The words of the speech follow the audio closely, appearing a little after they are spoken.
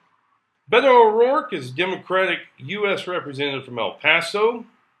Beto O'Rourke is Democratic U.S. Representative from El Paso,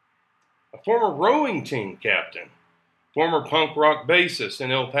 a former rowing team captain, former punk rock bassist,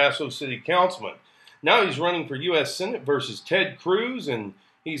 and El Paso City Councilman. Now he's running for U.S. Senate versus Ted Cruz, and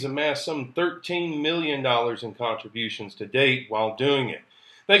he's amassed some $13 million in contributions to date while doing it.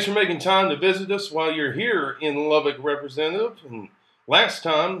 Thanks for making time to visit us while you're here in Lubbock, Representative. And last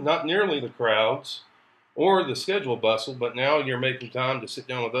time, not nearly the crowds or the schedule bustle, but now you're making time to sit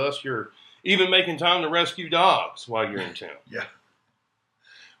down with us. You're even making time to rescue dogs while you're in town. Yeah.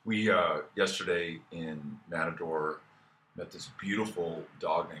 We, yesterday in Matador, met this beautiful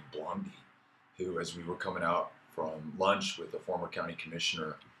dog named Blondie, who, as we were coming out from lunch with the former county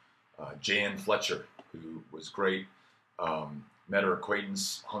commissioner, Jan Fletcher, who was great, met her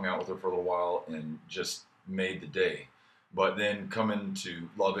acquaintance, hung out with her for a little while, and just made the day. But then coming to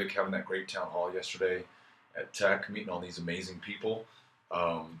Lubbock, having that great town hall yesterday at Tech, meeting all these amazing people.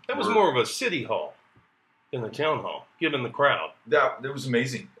 That was more of a city hall than a town hall, given the crowd. That was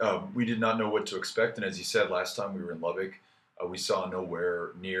amazing. We did not know what to expect, and as you said, last time we were in Lubbock, we saw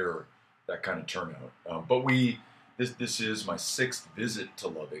nowhere near that kind of turnout. But this is my 6th visit to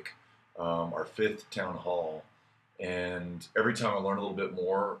Lubbock, our 5th town hall, and every time I learn a little bit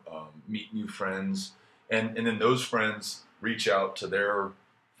more, meet new friends, and then those friends reach out to their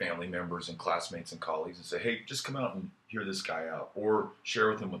family members and classmates and colleagues and say, hey, just come out and hear this guy out, or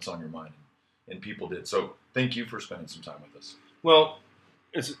share with him what's on your mind. And people did. So thank you for spending some time with us. Well,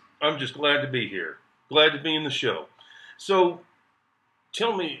 I'm just glad to be here. Glad to be in the show. So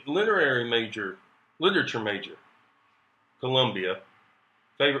tell me, literature major, Columbia,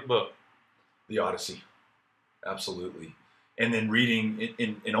 favorite book? The Odyssey. Absolutely. And then reading,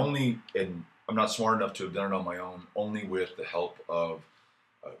 and I'm not smart enough to have done it on my own, only with the help of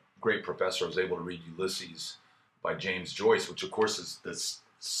a great professor. I was able to read Ulysses by James Joyce, which of course is this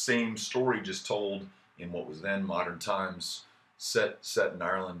same story just told in what was then modern times, set in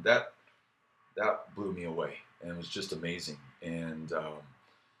Ireland. That blew me away, and it was just amazing. And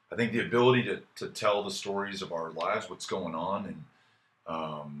I think the ability to tell the stories of our lives, what's going on,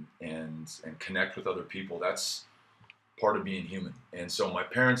 and connect with other people, that's part of being human. And so my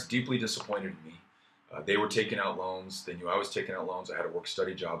parents, deeply disappointed in me. They were taking out loans. They knew I was taking out loans. I had a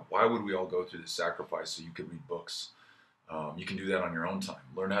work-study job. Why would we all go through this sacrifice so you could read books? You can do that on your own time.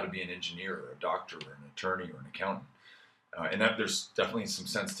 Learn how to be an engineer, or a doctor, or an attorney, or an accountant. And that there's definitely some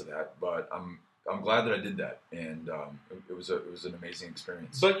sense to that. But I'm glad that I did that, and it was an amazing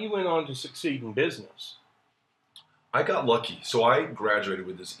experience. But you went on to succeed in business. I got lucky. So I graduated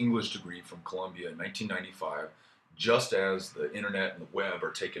with this English degree from Columbia in 1995, just as the internet and the web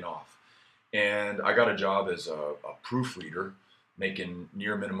are taking off. And I got a job as a proofreader, making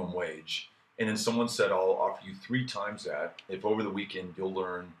near minimum wage. And then someone said, I'll offer you 3 times that if over the weekend you'll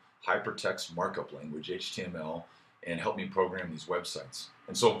learn hypertext markup language, HTML, and help me program these websites.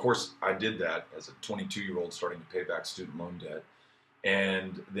 And so, of course, I did that as a 22-year-old starting to pay back student loan debt,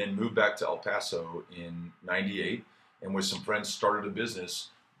 and then moved back to El Paso in '98, and with some friends started a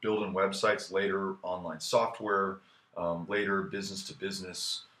business building websites, later online software, later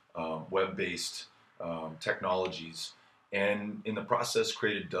business-to-business, web-based technologies, and in the process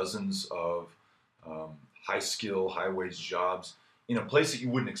created dozens of high-skill, high-wage jobs in a place that you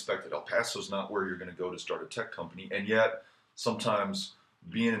wouldn't expect it. El Paso's not where you're going to go to start a tech company, and yet sometimes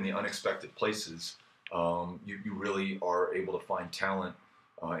being in the unexpected places, you really are able to find talent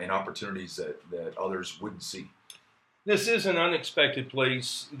and opportunities that others wouldn't see. This is an unexpected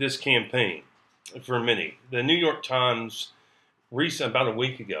place, this campaign, for many. The New York Times, about a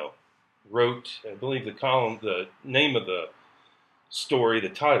week ago, wrote, I believe the name of the story, the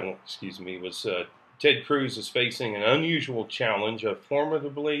title, was Ted Cruz is facing an unusual challenge, a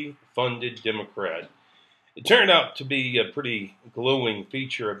formidably funded Democrat. It turned out to be a pretty glowing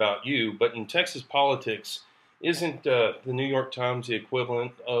feature about you, but in Texas politics, isn't the New York Times the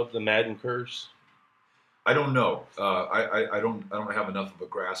equivalent of the Madden curse? I don't know. I don't have enough of a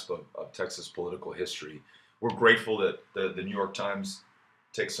grasp of Texas political history. We're grateful that the New York Times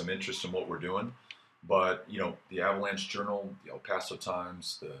takes some interest in what we're doing, but the Avalanche Journal, the El Paso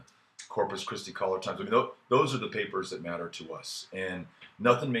Times, the Corpus Christi Caller Times, those are the papers that matter to us, and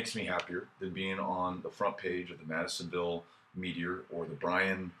nothing makes me happier than being on the front page of the Madisonville Meteor or the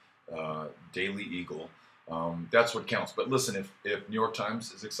Bryan Daily Eagle. That's what counts. But listen, if New York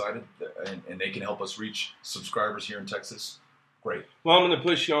Times is excited and they can help us reach subscribers here in Texas, great. Well, I'm going to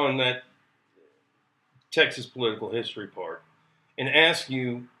push you on that Texas political history part and ask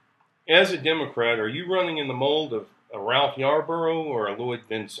you, as a Democrat, are you running in the mold of a Ralph Yarborough or a Lloyd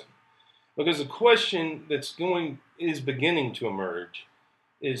Bentsen? Because the question is beginning to emerge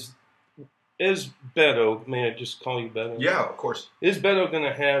is, Is Beto, may I just call you Beto? Yeah, of course. Is Beto going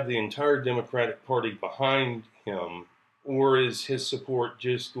to have the entire Democratic Party behind him, or is his support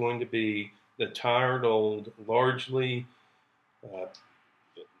just going to be the tired old, largely, uh,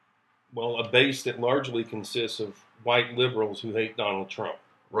 a base that largely consists of white liberals who hate Donald Trump?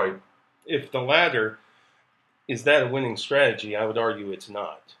 Right. If the latter, is that a winning strategy? I would argue it's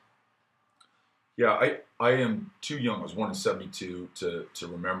not. Yeah, I am too young. I was born in '72 to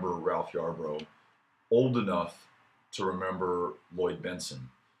remember Ralph Yarbrough. Old enough to remember Lloyd Bentsen.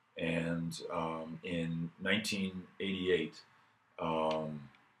 And in 1988,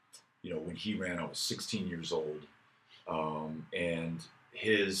 when he ran, I was 16 years old. And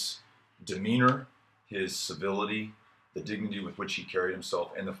his demeanor, his civility, the dignity with which he carried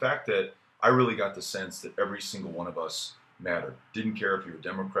himself, and the fact that I really got the sense that every single one of us mattered. Didn't care if you were a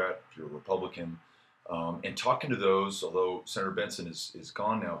Democrat, if you were a Republican. And talking to those, although Senator Bentsen is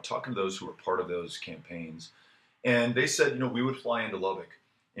gone now, talking to those who were part of those campaigns, and they said, we would fly into Lubbock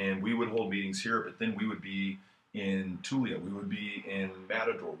and we would hold meetings here, but then we would be in Tulia, we would be in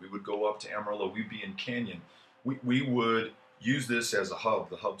Matador, we would go up to Amarillo, we'd be in Canyon. We would use this as a hub,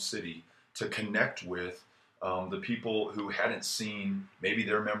 the hub city, to connect with the people who hadn't seen maybe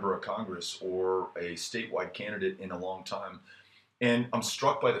their member of Congress or a statewide candidate in a long time. And I'm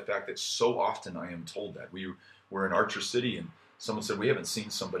struck by the fact that so often I am told that. We were in Archer City and someone said, we haven't seen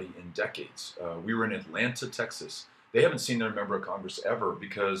somebody in decades. We were in Atlanta, Texas. They haven't seen their member of Congress ever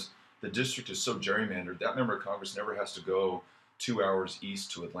because the district is so gerrymandered. That member of Congress never has to go 2 hours east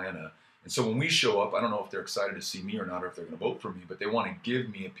to Atlanta. And so when we show up, I don't know if they're excited to see me or not, or if they're going to vote for me, but they want to give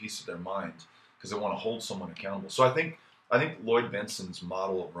me a piece of their mind because they want to hold someone accountable. So I think Lloyd Bentsen's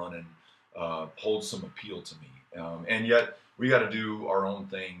model of running holds some appeal to me. And yet we got to do our own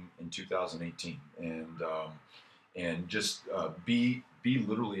thing in 2018 and just be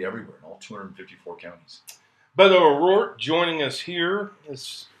literally everywhere in all 254 counties. Beto O'Rourke joining us here.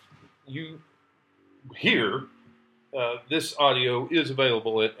 As you hear, this audio is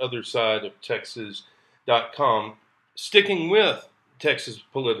available at othersideoftexas.com. Sticking with Texas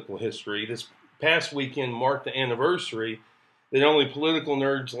political history, this past weekend marked the anniversary that only political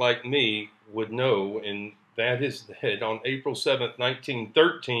nerds like me would know, and that is that on April 7th,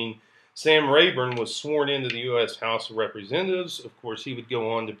 1913, Sam Rayburn was sworn into the U.S. House of Representatives. Of course, he would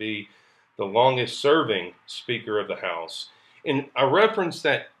go on to be the longest-serving Speaker of the House. And I referenced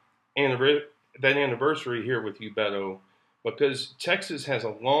that anniversary here with you, Beto, because Texas has a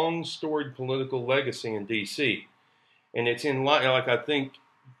long, storied political legacy in D.C. And it's in like I think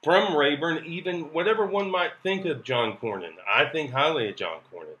from Rayburn, even whatever one might think of John Cornyn, I think highly of John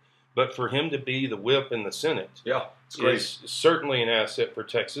Cornyn. But for him to be the whip in the Senate is certainly an asset for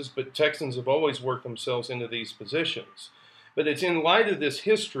Texas. But Texans have always worked themselves into these positions. But it's in light of this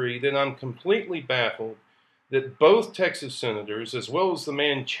history that I'm completely baffled that both Texas senators, as well as the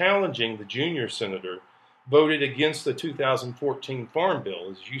man challenging the junior senator, voted against the 2014 Farm Bill,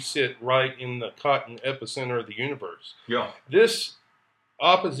 as you sit right in the cotton epicenter of the universe. Yeah. This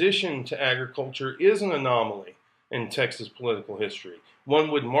opposition to agriculture is an anomaly in Texas political history.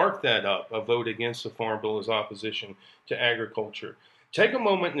 One would mark that up, a vote against the Farm Bill as opposition to agriculture. Take a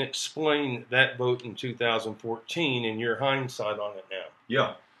moment and explain that vote in 2014 and your hindsight on it now.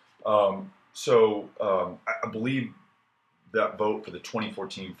 Yeah. I believe that vote for the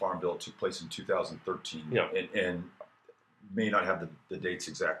 2014 Farm Bill took place in 2013. Yeah. And may not have the dates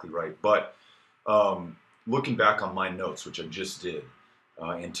exactly right. But looking back on my notes, which I just did,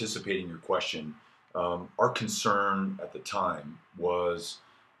 anticipating your question, our concern at the time was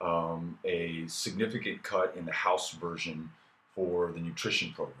a significant cut in the House version for the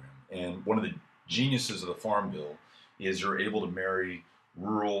nutrition program. And one of the geniuses of the Farm Bill is you're able to marry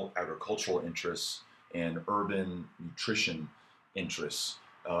rural agricultural interests and urban nutrition interests.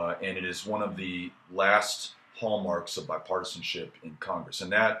 And it is one of the last hallmarks of bipartisanship in Congress.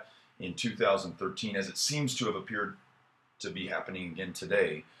 And that in 2013, as it seems to have appeared to be happening again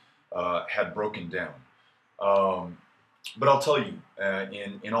today, had broken down. But I'll tell you,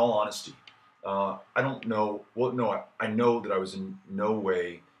 in all honesty, I don't know. Well, no, I know that I was in no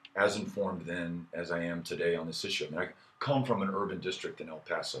way as informed then as I am today on this issue. I mean, I come from an urban district in El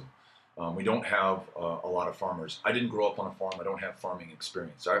Paso. We don't have a lot of farmers. I didn't grow up on a farm. I don't have farming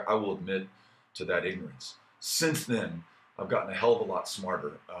experience. I will admit to that ignorance. Since then, I've gotten a hell of a lot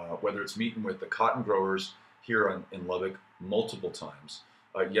smarter, whether it's meeting with the cotton growers here in Lubbock multiple times.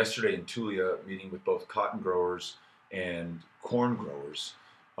 Yesterday in Tulia, meeting with both cotton growers and corn growers,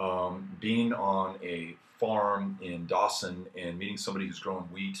 being on a farm in Dawson and meeting somebody who's growing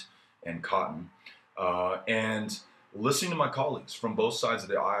wheat and cotton, and listening to my colleagues from both sides of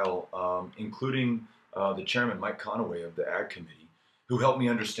the aisle, including the chairman, Mike Conaway of the Ag Committee, who helped me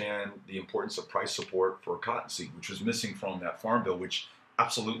understand the importance of price support for cottonseed, which was missing from that farm bill, which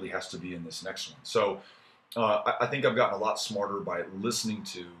absolutely has to be in this next one. So I think I've gotten a lot smarter by listening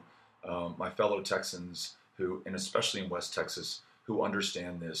to my fellow Texans who, and especially in West Texas, who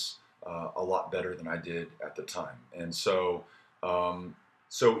understand this a lot better than I did at the time. And so,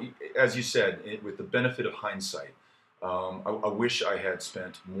 as you said, with the benefit of hindsight, I wish I had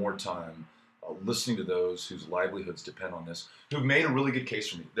spent more time listening to those whose livelihoods depend on this, who've made a really good case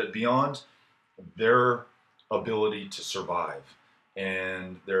for me that beyond their ability to survive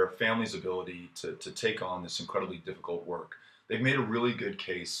and their family's ability to take on this incredibly difficult work, they've made a really good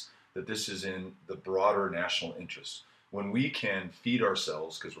case that this is in the broader national interest. When we can feed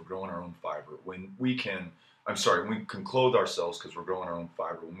ourselves because we're growing our own fiber, when we can clothe ourselves because we're growing our own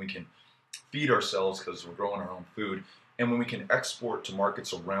fiber, when we can feed ourselves because we're growing our own food, and when we can export to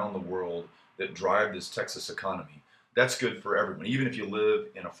markets around the world that drive this Texas economy, that's good for everyone, even if you live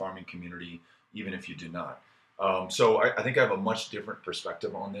in a farming community, even if you do not. So I think I have a much different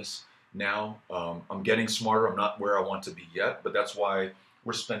perspective on this now. I'm getting smarter. I'm not where I want to be yet, but that's why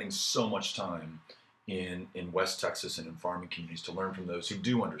we're spending so much time in West Texas and in farming communities to learn from those who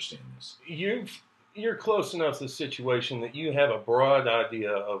do understand this. You're close enough to the situation that you have a broad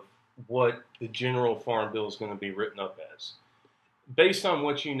idea of what the general farm bill is going to be written up as. Based on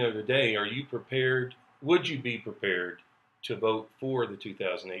what you know today, are you prepared? Would you be prepared to vote for the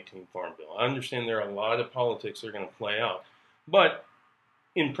 2018 Farm Bill? I understand there are a lot of politics that are going to play out, but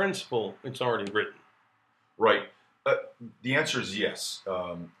in principle, it's already written. Right. The answer is yes.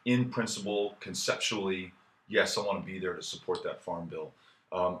 In principle, conceptually, yes, I want to be there to support that Farm Bill.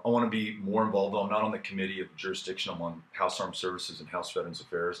 I want to be more involved. I'm not on the committee of jurisdiction. I'm on House Armed Services and House Veterans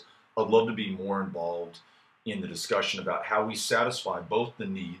Affairs. I'd love to be more involved in the discussion about how we satisfy both the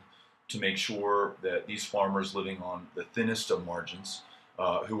need to make sure that these farmers living on the thinnest of margins,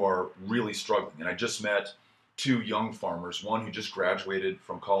 who are really struggling. And I just met two young farmers, one who just graduated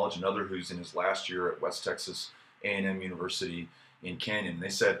from college, another who's in his last year at West Texas A&M University in Canyon. And they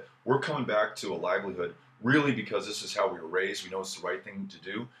said, we're coming back to a livelihood really because this is how we were raised. We know it's the right thing to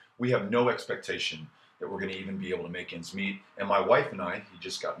do. We have no expectation that we're going to even be able to make ends meet. And my wife and I, he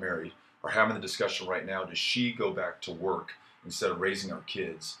just got married, are having the discussion right now, does she go back to work instead of raising our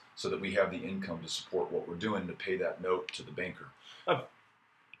kids so that we have the income to support what we're doing to pay that note to the banker?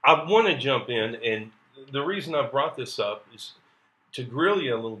 I want to jump in, and the reason I brought this up is to grill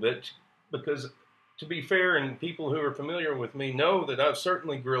you a little bit, because to be fair, and people who are familiar with me know that I've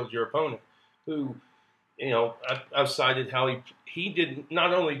certainly grilled your opponent, who, I've cited how he didn't,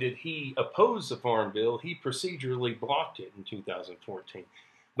 not only did he oppose the Farm Bill, he procedurally blocked it in 2014.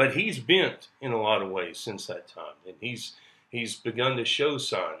 But he's bent in a lot of ways since that time, and he's begun to show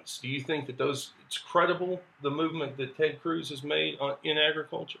signs. Do you think that it's credible, the movement that Ted Cruz has made in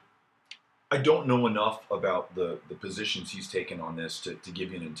agriculture? I don't know enough about the positions he's taken on this to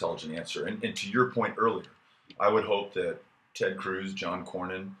give you an intelligent answer. And to your point earlier, I would hope that Ted Cruz, John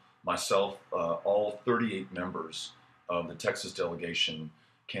Cornyn, myself, all 38 members of the Texas delegation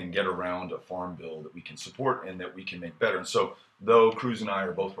can get around a farm bill that we can support and that we can make better. And so, though Cruz and I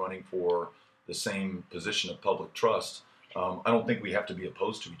are both running for the same position of public trust, I don't think we have to be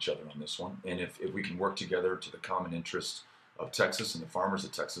opposed to each other on this one. And if we can work together to the common interest of Texas and the farmers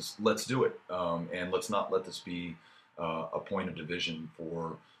of Texas, let's do it. And let's not let this be a point of division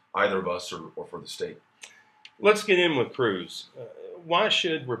for either of us or for the state. Let's get in with Cruz. Why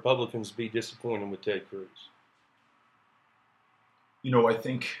should Republicans be disappointed with Ted Cruz? I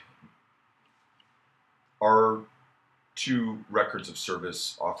think our two records of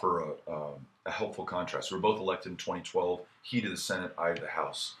service offer a helpful contrast. We were both elected in 2012, he to the Senate, I to the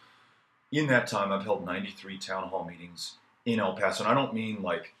House. In that time, I've held 93 town hall meetings in El Paso. And I don't mean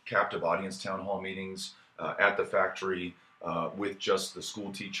like captive audience town hall meetings at the factory with just the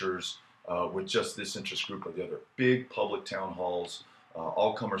school teachers, with just this interest group or the other. Big public town halls,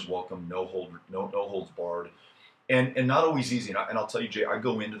 all comers welcome, no holds barred. And not always easy. And I'll tell you, Jay, I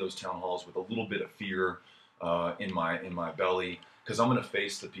go into those town halls with a little bit of fear in my belly, because I'm going to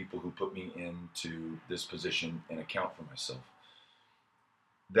face the people who put me into this position and account for myself.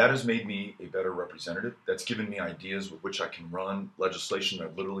 That has made me a better representative. That's given me ideas with which I can run legislation that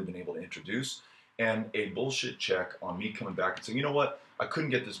I've literally been able to introduce, and a bullshit check on me coming back and saying, you know what, I couldn't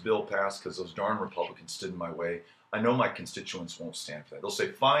get this bill passed because those darn Republicans stood in my way. I know my constituents won't stand for that. They'll say,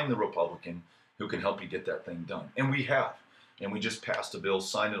 find the Republican who can help you get that thing done. And we have. And we just passed a bill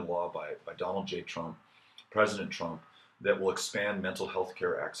signed into law by Donald J. Trump, President Trump, that will expand mental health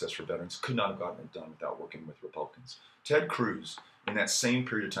care access for veterans. Could not have gotten it done without working with Republicans. Ted Cruz, in that same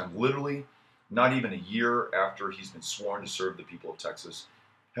period of time, literally not even a year after he's been sworn to serve the people of Texas,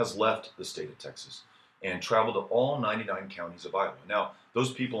 has left the state of Texas and traveled to all 99 counties of Iowa. Now,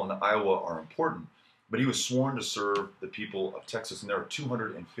 those people in Iowa are important, but he was sworn to serve the people of Texas, and there are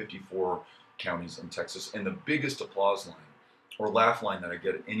 254 counties in Texas. And the biggest applause line or laugh line that I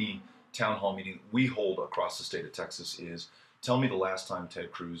get at any town hall meeting we hold across the state of Texas is, tell me the last time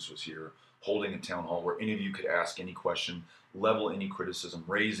Ted Cruz was here holding a town hall where any of you could ask any question, level any criticism,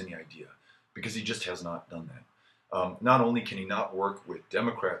 raise any idea, because he just has not done that. Not only can he not work with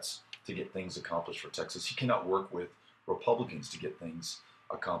Democrats to get things accomplished for Texas, he cannot work with Republicans to get things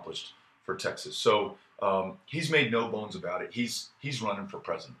accomplished for Texas. So he's made no bones about it. He's running for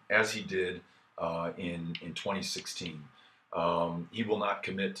president, as he did in 2016. He will not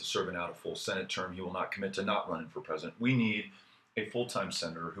commit to serving out a full Senate term. He will not commit to not running for president. We need a full-time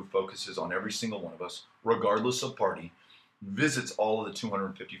senator who focuses on every single one of us, regardless of party, visits all of the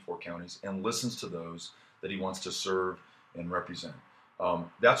 254 counties, and listens to those that he wants to serve and represent.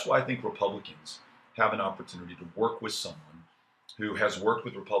 That's why I think Republicans have an opportunity to work with someone who has worked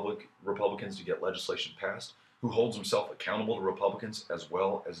with Republicans to get legislation passed, who holds himself accountable to Republicans as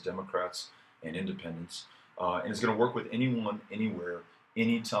well as Democrats and independents, and is going to work with anyone, anywhere,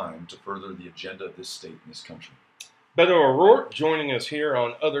 anytime to further the agenda of this state and this country. Beto O'Rourke joining us here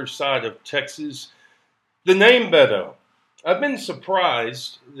on Other Side of Texas. The name Beto. I've been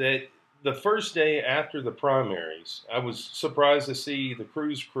surprised that the first day after the primaries, I was surprised to see the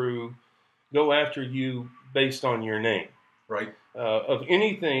Cruz crew go after you based on your name. Right. Of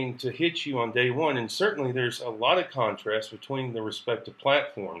anything to hit you on day one, and certainly there's a lot of contrast between the respective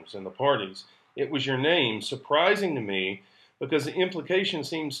platforms and the parties. It was your name, surprising to me, because the implication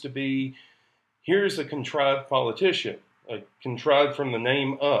seems to be, here's a contrived politician, contrived from the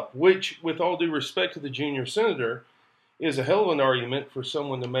name up, which, with all due respect to the junior senator, is a hell of an argument for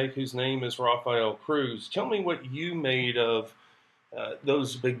someone to make whose name is Rafael Cruz. Tell me what you made of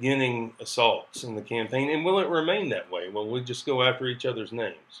those beginning assaults in the campaign, and will it remain that way? Will we just go after each other's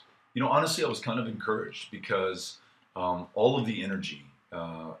names? You know, honestly, I was kind of encouraged because all of the energy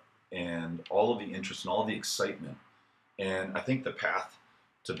and all of the interest and all of the excitement, and I think the path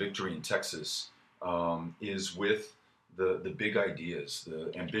to victory in Texas is with the big ideas,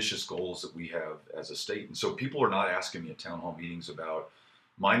 the ambitious goals that we have as a state. And so people are not asking me at town hall meetings about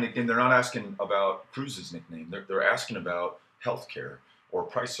my nickname. They're not asking about Cruz's nickname. They're asking about healthcare or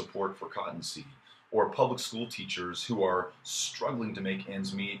price support for cottonseed or public school teachers who are struggling to make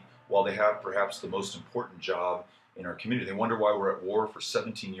ends meet while they have perhaps the most important job in our community. They wonder why we're at war for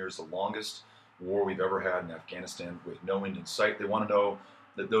 17 years, the longest war we've ever had in Afghanistan with no end in sight. They want to know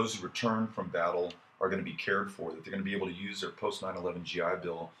that those who return from battle are going to be cared for, that they're going to be able to use their post 9/11 GI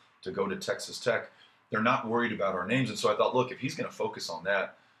Bill to go to Texas Tech. They're not worried about our names. And so I thought, look, if he's going to focus on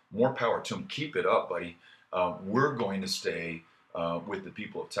that, more power to him. Keep it up, buddy. We're going to stay with the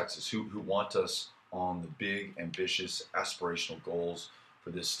people of Texas who want us on the big, ambitious, aspirational goals for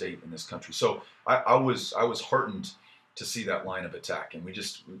this state and this country. So I was heartened to see that line of attack, and we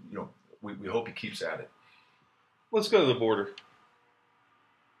just, we hope he keeps at it. Let's go to the border.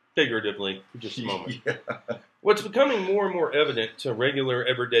 Figuratively, for just a moment. Yeah. What's becoming more and more evident to regular,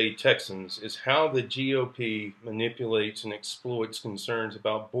 everyday Texans is how the GOP manipulates and exploits concerns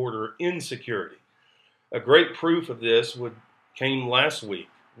about border insecurity. A great proof of this came last week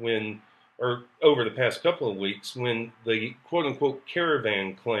or over the past couple of weeks, when the quote-unquote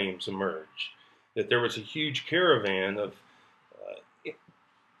caravan claims emerged, that there was a huge caravan of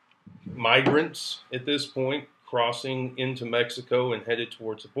migrants at this point crossing into Mexico and headed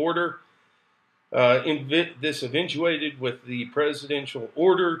towards the border. This eventuated with the presidential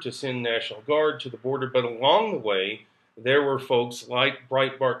order to send National Guard to the border, but along the way, there were folks like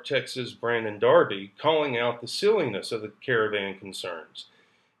Breitbart, Texas, Brandon Darby, calling out the silliness of the caravan concerns.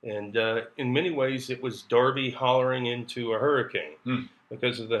 And in many ways, it was Darby hollering into a hurricane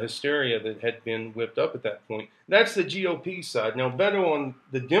because of the hysteria that had been whipped up at that point. That's the GOP side. Now, Beto, on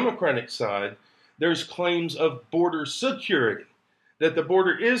the Democratic side, there's claims of border security, that the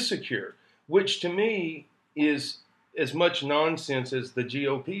border is secure, which to me is as much nonsense as the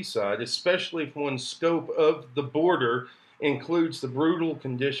GOP side, especially if one's scope of the border includes the brutal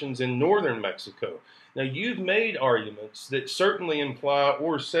conditions in northern Mexico. Now, you've made arguments that certainly imply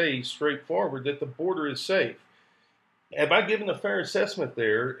or say straightforward that the border is safe. Have I given a fair assessment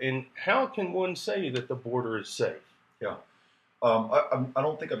there? And how can one say that the border is safe? Yeah. I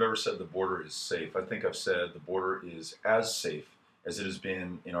don't think I've ever said the border is safe. I think I've said the border is as safe as it has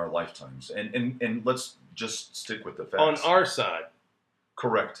been in our lifetimes. And let's just stick with the facts. On our side,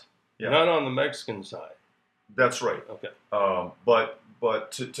 Correct. Yeah. not on the Mexican side. That's right. Okay.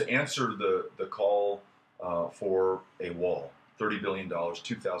 But to answer the call for a wall, $30 billion,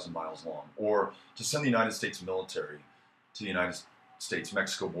 2,000 miles long, or to send the United States military to the United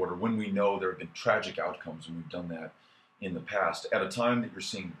States-Mexico border when we know there have been tragic outcomes when we've done that in the past, at a time that you're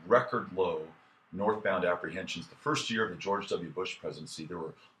seeing record low northbound apprehensions. The first year of the George W. Bush presidency, there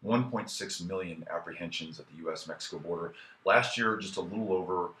were 1.6 million apprehensions at the U.S.-Mexico border. Last year, just a little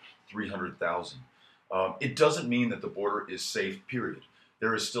over 300,000. It doesn't mean that the border is safe, period.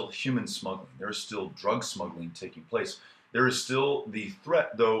 There is still human smuggling. There is still drug smuggling taking place. There is still the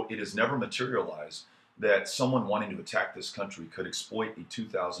threat, though it has never materialized, that someone wanting to attack this country could exploit a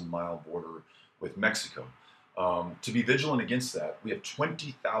 2,000-mile border with Mexico. To be vigilant against that, we have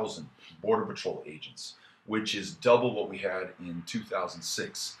 20,000 Border Patrol agents, which is double what we had in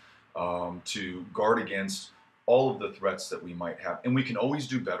 2006, to guard against all of the threats that we might have. And we can always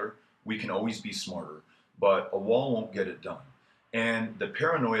do better. We can always be smarter, but a wall won't get it done. And the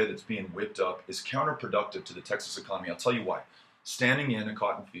paranoia that's being whipped up is counterproductive to the Texas economy. I'll tell you why. Standing in a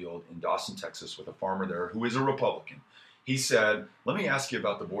cotton field in Dawson, Texas, with a farmer there who is a Republican, he said, let me ask you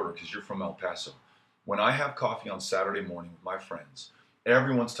about the border because you're from El Paso. When I have coffee on Saturday morning with my friends,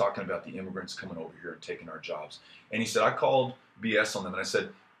 everyone's talking about the immigrants coming over here and taking our jobs. And he said, I called BS on them and I said,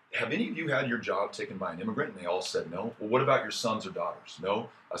 have any of you had your job taken by an immigrant? And they all said no. Well, what about your sons or daughters? No.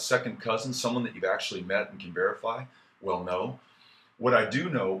 A second cousin, someone that you've actually met and can verify? Well, no. What I do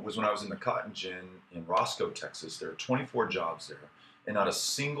know was when I was in the cotton gin in Roscoe, Texas, there are 24 jobs there, and not a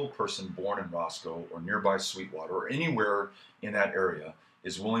single person born in Roscoe or nearby Sweetwater or anywhere in that area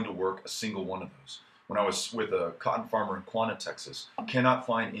is willing to work a single one of those. When I was with a cotton farmer in Quanah, Texas, cannot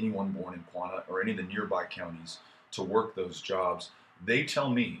find anyone born in Quanah or any of the nearby counties to work those jobs. They tell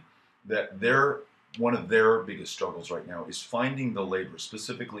me that one of their biggest struggles right now is finding the labor,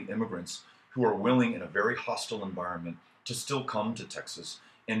 specifically immigrants, who are willing in a very hostile environment to still come to Texas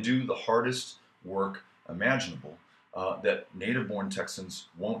and do the hardest work imaginable that native-born Texans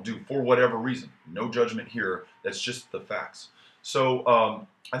won't do for whatever reason. No judgment here. That's just the facts. So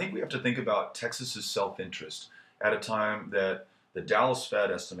I think we have to think about Texas's self-interest at a time that the Dallas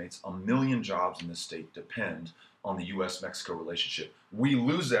Fed estimates 1 million jobs in this state depend on the U.S.-Mexico relationship. We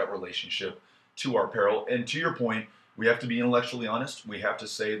lose that relationship to our peril. And to your point, we have to be intellectually honest. We have to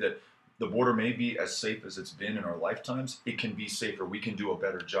say that the border may be as safe as it's been in our lifetimes. It can be safer. We can do a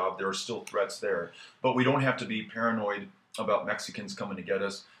better job. There are still threats there. But we don't have to be paranoid about Mexicans coming to get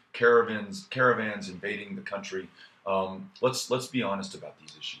us, caravans invading the country. Let's be honest about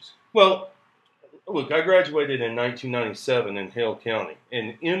these issues. Well, look, I graduated in 1997 in Hale County.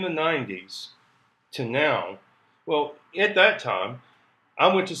 And in the 90s to now, well, at that time,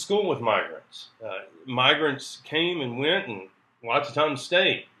 I went to school with migrants. Migrants came and went and lots of times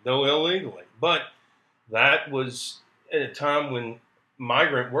stayed, though illegally. But that was at a time when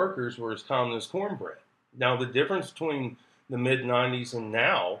migrant workers were as common as cornbread. Now, the difference between the mid-90s and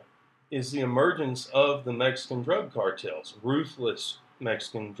now is the emergence of the Mexican drug cartels, ruthless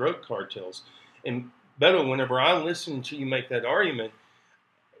Mexican drug cartels. And Beto, whenever I listen to you make that argument,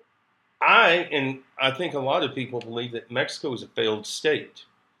 I think a lot of people believe that Mexico is a failed state.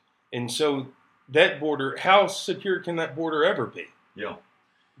 And so that border, how secure can that border ever be? Yeah.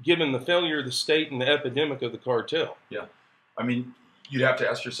 Given the failure of the state and the epidemic of the cartel. Yeah. I mean, you'd have to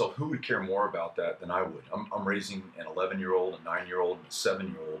ask yourself, who would care more about that than I would? I'm raising an 11-year-old, a 9-year-old, and a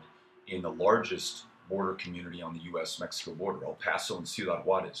 7-year-old in the largest border community on the U.S.-Mexico border, El Paso and Ciudad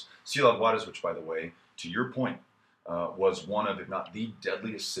Juarez. Ciudad Juarez, which, by the way, to your point, was one of, if not the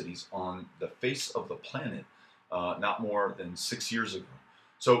deadliest cities on the face of the planet not more than 6 years ago.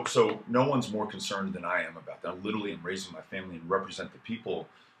 So no one's more concerned than I am about that. I literally am raising my family and represent the people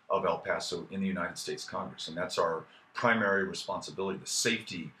of El Paso in the United States Congress. And that's our primary responsibility, the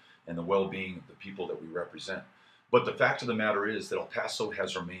safety and the well-being of the people that we represent. But the fact of the matter is that El Paso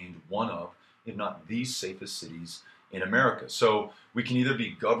has remained one of, if not the safest cities in America. So we can either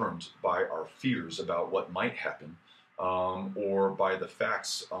be governed by our fears about what might happen or by the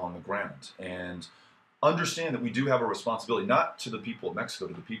facts on the ground. And understand that we do have a responsibility, not to the people of Mexico,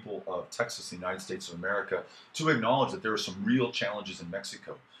 to the people of Texas, the United States of America, to acknowledge that there are some real challenges in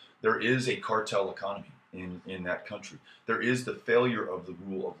Mexico. There is a cartel economy in that country. There is the failure of the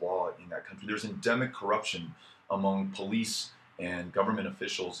rule of law in that country. There's endemic corruption among police and government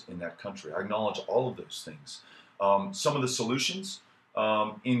officials in that country. I acknowledge all of those things. Some of the solutions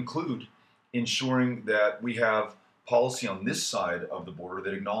include ensuring that we have policy on this side of the border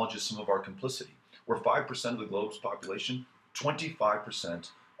that acknowledges some of our complicity. We're 5% of the globe's population. 25%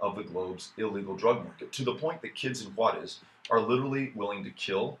 of the globe's illegal drug market, to the point that kids in Juarez are literally willing to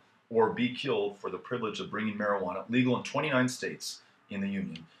kill or be killed for the privilege of bringing marijuana, legal in 29 states in the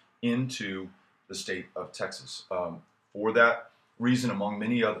union, into the state of Texas. For that reason, among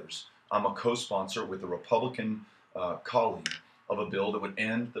many others, I'm a co-sponsor with a Republican colleague of a bill that would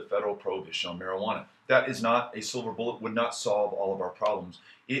end the federal prohibition on marijuana. That is not a silver bullet, would not solve all of our problems.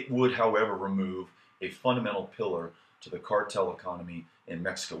 It would, however, remove a fundamental pillar to the cartel economy in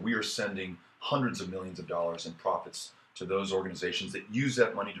Mexico. We are sending hundreds of millions of dollars in profits to those organizations that use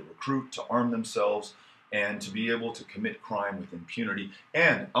that money to recruit, to arm themselves, and to be able to commit crime with impunity.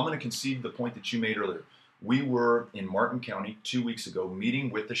 And I'm going to concede the point that you made earlier. We were in Martin County 2 weeks ago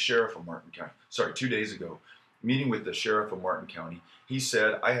meeting with the sheriff of Martin County. Sorry, 2 days ago, meeting with the sheriff of Martin County. He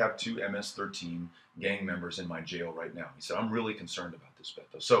said, I have 2 MS-13 gang members in my jail right now. He said, I'm really concerned about this,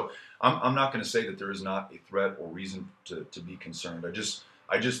 Beto. So I'm not going to say that there is not a threat or reason to be concerned.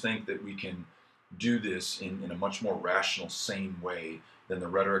 I just think that we can do this in a much more rational, sane way than the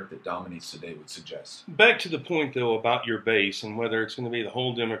rhetoric that dominates today would suggest. Back to the point, though, about your base and whether it's going to be the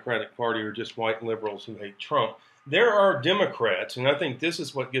whole Democratic Party or just white liberals who hate Trump. There are Democrats, and I think this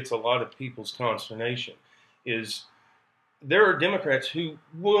is what gets a lot of people's consternation, is there are Democrats who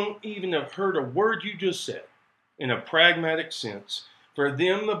won't even have heard a word you just said in a pragmatic sense. For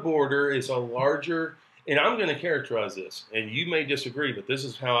them, the border is a larger, and I'm going to characterize this, and you may disagree, but this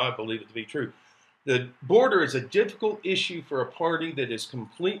is how I believe it to be true. The border is a difficult issue for a party that has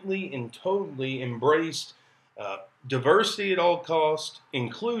completely and totally embraced diversity at all costs,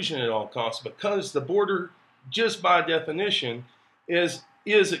 inclusion at all costs, because the border, just by definition, is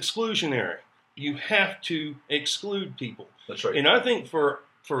exclusionary. You have to exclude people. That's right. And I think for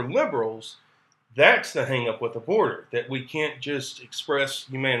liberals, that's the hang up with the border, that we can't just express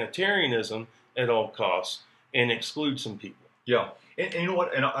humanitarianism at all costs and exclude some people. Yeah. And you know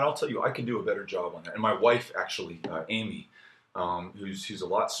what? And I'll tell you, I can do a better job on that. And my wife, actually, Amy, who's a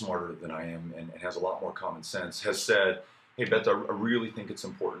lot smarter than I am and has a lot more common sense, has said, hey, Beth, I really think it's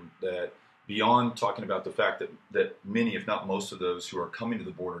important that beyond talking about the fact that many, if not most of those who are coming to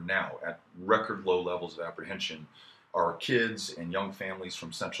the border now at record low levels of apprehension are kids and young families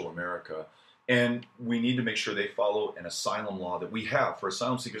from Central America. And we need to make sure they follow an asylum law that we have for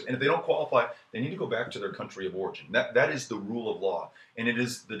asylum seekers. And if they don't qualify, they need to go back to their country of origin. That is the rule of law. And it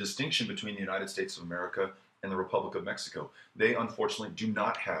is the distinction between the United States of America and the Republic of Mexico. They, unfortunately, do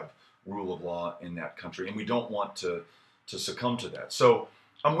not have rule of law in that country. And we don't want to succumb to that. So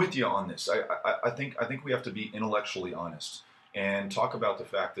I'm with you on this. I think we have to be intellectually honest and talk about the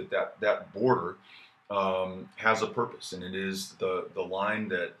fact that border has a purpose. And it is the line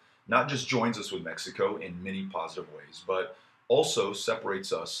that not just joins us with Mexico in many positive ways, but also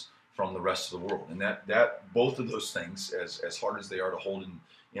separates us from the rest of the world. And that both of those things, as hard as they are to hold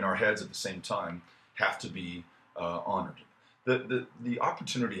in our heads at the same time, have to be honored. The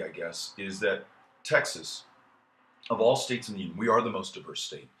opportunity, I guess, is that Texas, of all states in the union, we are the most diverse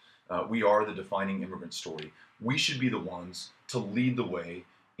state. We are the defining immigrant story. We should be the ones to lead the way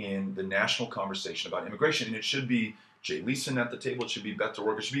in the national conversation about immigration. And it should be Jay Leeson at the table. It should be Beto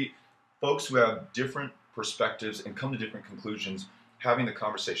O'Rourke. It should be folks who have different perspectives and come to different conclusions having the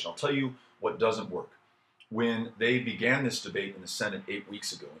conversation. I'll tell you what doesn't work. When they began this debate in the Senate 8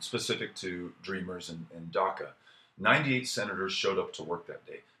 weeks ago, and specific to Dreamers and DACA, 98 senators showed up to work that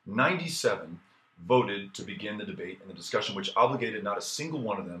day. 97 voted to begin the debate and the discussion, which obligated not a single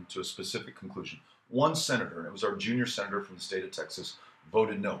one of them to a specific conclusion. One senator, and it was our junior senator from the state of Texas,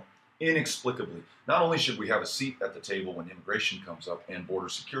 voted no. Inexplicably. Not only should we have a seat at the table when immigration comes up and border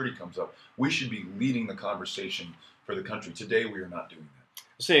security comes up, we should be leading the conversation for the country. Today, we are not doing that.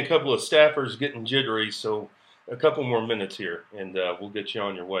 I see a couple of staffers getting jittery, so a couple more minutes here, and we'll get you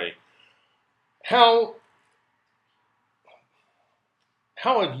on your way. How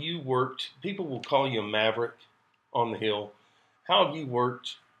have you worked? People will call you a maverick on the Hill. How have you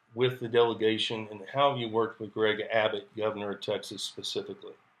worked with the delegation, and how have you worked with Greg Abbott, governor of Texas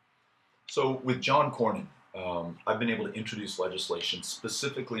specifically? So with John Cornyn, I've been able to introduce legislation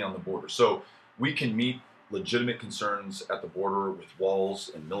specifically on the border. So we can meet legitimate concerns at the border with walls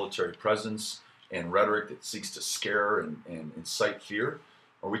and military presence and rhetoric that seeks to scare and incite fear,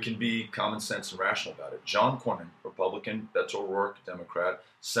 or we can be common sense and rational about it. John Cornyn, Republican, Beto O'Rourke, Democrat,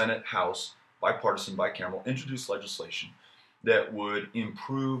 Senate, House, bipartisan, bicameral, introduced legislation that would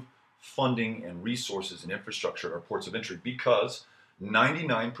improve funding and resources and infrastructure at our ports of entry, because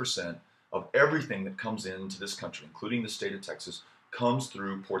 99% of everything that comes into this country, including the state of Texas, comes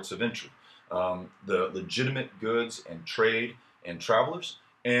through ports of entry. The legitimate goods and trade and travelers,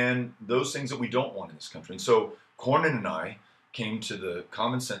 and those things that we don't want in this country. And so Cornyn and I came to the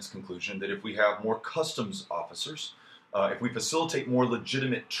common sense conclusion that if we have more customs officers, if we facilitate more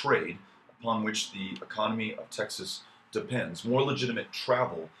legitimate trade upon which the economy of Texas depends, more legitimate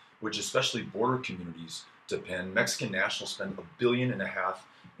travel, which especially border communities depend. Mexican nationals spend $1.5 billion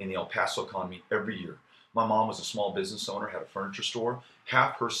in the El Paso economy every year. My mom was a small business owner, had a furniture store.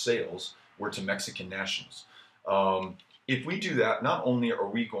 Half her sales were to Mexican nationals. If we do that, not only are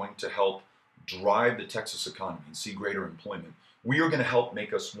we going to help drive the Texas economy and see greater employment, we are going to help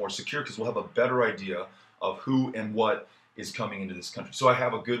make us more secure because we'll have a better idea of who and what is coming into this country. So I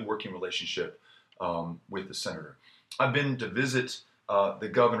have a good working relationship with the senator. I've been to visit the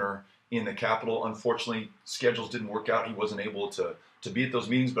governor in the Capitol. Unfortunately, schedules didn't work out. He wasn't able to be at those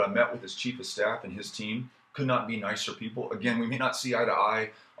meetings, but I met with his chief of staff and his team. Could not be nicer people. Again, we may not see eye to eye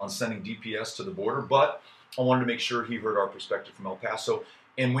on sending DPS to the border, but I wanted to make sure he heard our perspective from El Paso.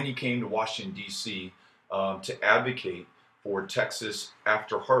 And when he came to Washington, D.C. To advocate for Texas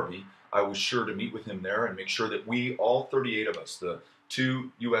after Harvey, I was sure to meet with him there and make sure that we, all 38 of us, the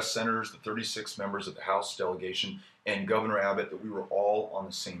 2 U.S. senators, the 36 members of the House delegation, and Governor Abbott, that we were all on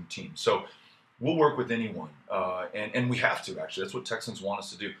the same team. So we'll work with anyone, and we have to, actually. That's what Texans want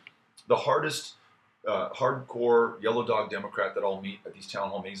us to do. The hardest, hardcore yellow dog Democrat that I'll meet at these town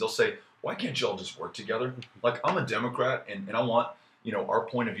hall meetings, they'll say, why can't you all just work together? Like, I'm a Democrat, and I want, our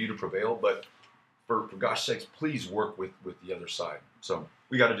point of view to prevail, but for gosh sakes, please work with the other side. So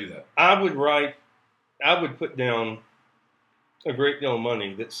we got to do that. I would put down a great deal of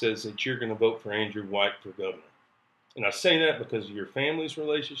money that says that you're going to vote for Andrew White for governor. And I say that because of your family's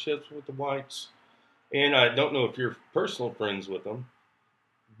relationships with the Whites. And I don't know if you're personal friends with them,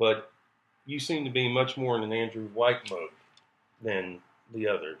 but you seem to be much more in an Andrew White mode than the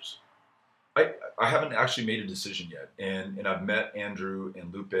others. I haven't actually made a decision yet, and I've met Andrew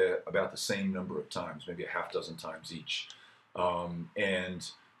and Lupe about the same number of times, maybe a half dozen times each.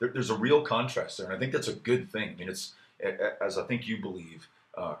 And there's a real contrast there, and I think that's a good thing. I mean, it's, as I think you believe,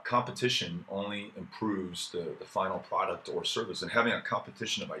 competition only improves the final product or service, and having a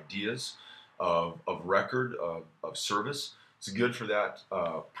competition of ideas, of record, of service, it's good for that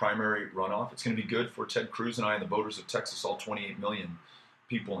primary runoff. It's going to be good for Ted Cruz and I and the voters of Texas, all 28 million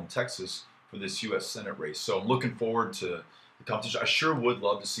people in Texas, for this U.S. Senate race. So I'm looking forward to the competition. I sure would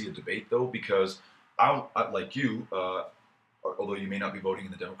love to see a debate, though, because I like you, although you may not be voting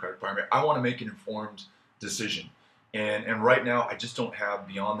in the Democratic primary, I want to make an informed decision. And right now, I just don't have,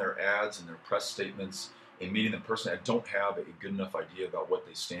 beyond their ads and their press statements and meeting them personally, I don't have a good enough idea about what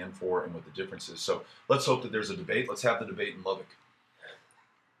they stand for and what the difference is. So let's hope that there's a debate. Let's have the debate in Lubbock.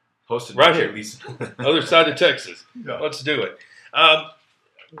 Hosted right by here, Lisa. Other side of Texas. Yeah. Let's do it.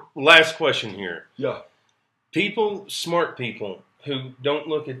 Last question here. Yeah. People, smart people, who don't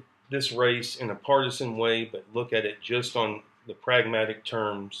look at this race in a partisan way, but look at it just on the pragmatic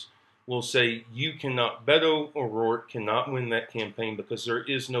terms, will say Beto O'Rourke cannot win that campaign because there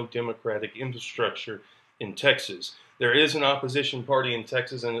is no Democratic infrastructure in Texas. There is an opposition party in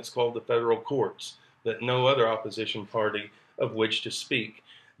Texas, and it's called the federal courts, but no other opposition party of which to speak.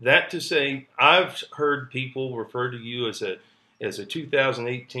 That to say, I've heard people refer to you as a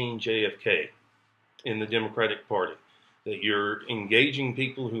 2018 JFK in the Democratic Party, that you're engaging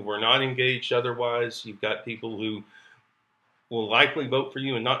people who were not engaged otherwise. You've got people who will likely vote for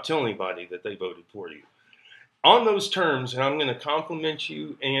you and not tell anybody that they voted for you. On those terms, and I'm going to compliment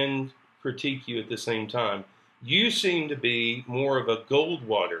you and critique you at the same time, you seem to be more of a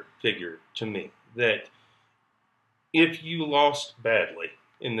Goldwater figure to me, that if you lost badly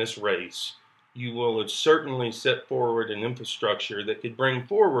in this race, you will have certainly set forward an infrastructure that could bring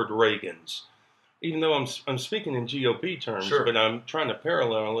forward Reagan's. Even though I'm speaking in GOP terms, Sure. But I'm trying to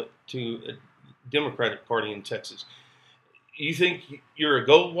parallel it to a Democratic Party in Texas. You think you're a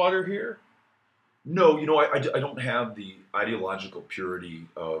Goldwater here? No, I don't have the ideological purity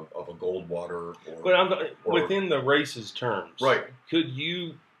of a Goldwater. But within the race's terms, right? Could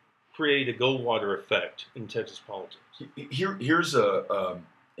you create a Goldwater effect in Texas politics? Here's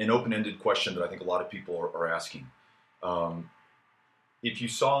an open-ended question that I think a lot of people are asking. If you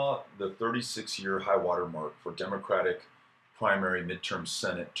saw the 36-year high water mark for Democratic primary midterm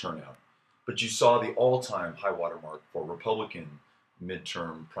Senate turnout, but you saw the all-time high water mark for Republican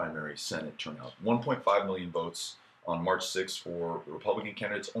midterm primary Senate turnout, 1.5 million votes on March 6th for the Republican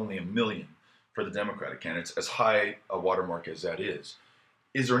candidates, only 1 million for the Democratic candidates, as high a watermark as that is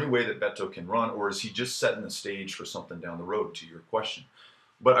there any way that Beto can run, or is he just setting the stage for something down the road, to your question?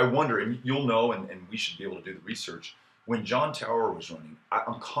 But I wonder, and you'll know, and we should be able to do the research, when John Tower was running,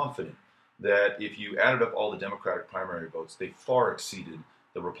 I'm confident that if you added up all the Democratic primary votes, they far exceeded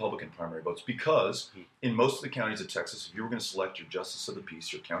the Republican primary votes, because in most of the counties of Texas, if you were going to select your justice of the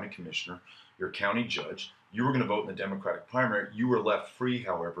peace, your county commissioner, your county judge, you were going to vote in the Democratic primary. You were left free,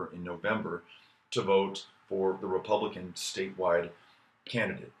 however, in November to vote for the Republican statewide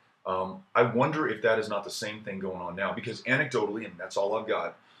candidate. I wonder if that is not the same thing going on now, because anecdotally, and that's all I've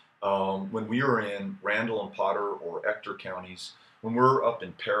got, when we are in Randall and Potter or Ector counties, when we're up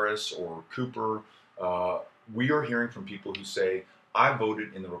in Paris or Cooper, we are hearing from people who say, I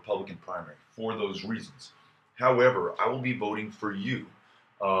voted in the Republican primary for those reasons. However, I will be voting for you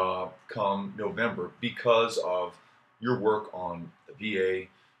come November because of your work on the VA,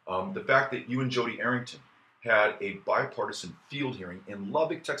 the fact that you and Jody Arrington had a bipartisan field hearing in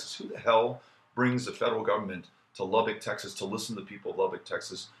Lubbock, Texas. Who the hell brings the federal government to Lubbock, Texas to listen to the people of Lubbock,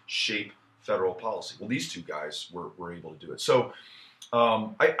 Texas shape federal policy? Well, these two guys were able to do it. So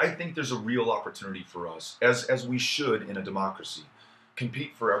I think there's a real opportunity for us, as we should in a democracy,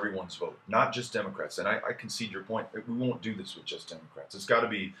 compete for everyone's vote, not just Democrats. And I concede your point. We won't do this with just Democrats. It's got to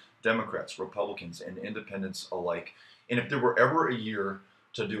be Democrats, Republicans, and independents alike. And if there were ever a year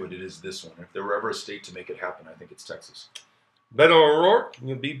to do it, it is this one. If there were ever a state to make it happen, I think it's Texas. Beto O'Rourke,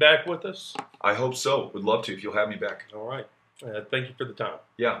 you'll be back with us? I hope so. Would love to if you'll have me back. All right. Thank you for the time.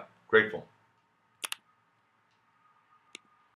 Yeah, grateful.